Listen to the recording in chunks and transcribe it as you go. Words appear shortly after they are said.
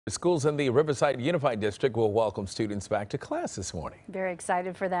Schools in the Riverside Unified District will welcome students back to class this morning. Very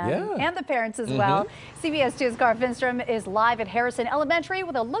excited for them. Yeah. And the parents as well. CBS 2's Cara Finnstrom is live at Harrison Elementary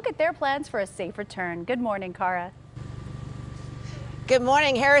with a look at their plans for a safe return. Good morning, Cara. Good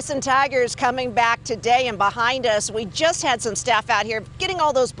morning. Harrison Tigers coming back today, and behind us we just had some staff out here getting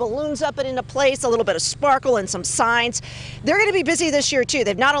all those balloons up and into place, a little bit of sparkle and some signs. They're going to be busy this year too.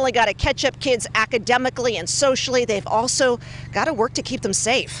 They've not only got to catch up kids academically and socially, they've also got to work to keep them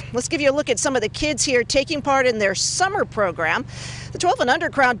safe. Let's give you a look at some of the kids here taking part in their summer program. The 12 and under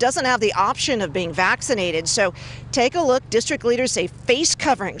crowd doesn't have the option of being vaccinated, so take a look. District leaders say face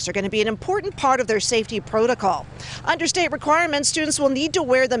coverings are going to be an important part of their safety protocol. Under state requirements, students will need to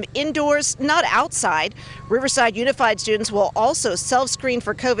wear them indoors, not outside. Riverside Unified students will also self-screen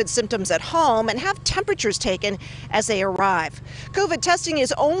for COVID symptoms at home and have temperatures taken as they arrive. COVID testing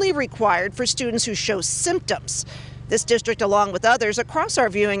is only required for students who show symptoms. This district, along with others across our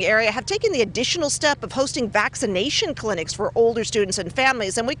viewing area, have taken the additional step of hosting vaccination clinics for older students and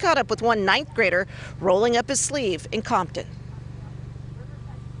families, and we caught up with one 9th grader rolling up his sleeve in Compton.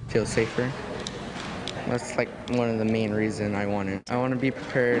 Feel safer. That's like one of the main reasons I want it. I want to be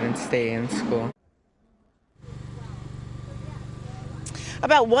prepared and stay in school.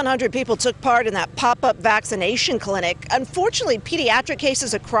 About 100 people took part in that pop-up vaccination clinic. Unfortunately, pediatric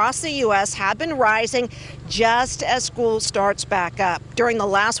cases across the U.S. have been rising just as school starts back up. During the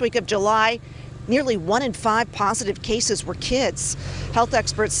last week of July, nearly 1 in 5 positive cases were kids. Health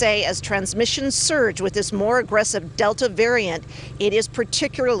experts say as transmissions surge with this more aggressive Delta variant, it is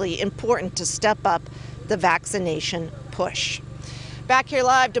particularly important to step up the vaccination push. Back here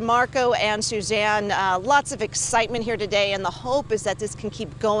live, DeMarco and Suzanne, lots of excitement here today, and the hope is that this can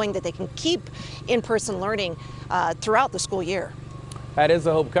keep going, that they can keep in-person learning throughout the school year. That is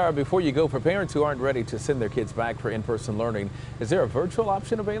the hope, Cara. Before you go, for parents who aren't ready to send their kids back for in-person learning, is there a virtual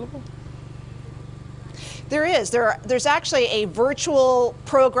option available? There is. There's actually a virtual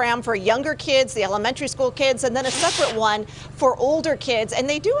program for younger kids, the elementary school kids, and then a separate one for older kids, and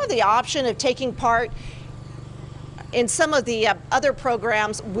they do have the option of taking part in some of the other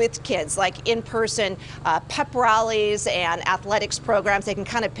programs with kids, like in-person pep rallies and athletics programs. They can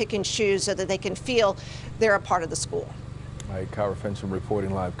kind of pick and choose so that they can feel they're a part of the school. All right, Cara Finnstrom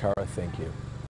reporting live. Cara, thank you.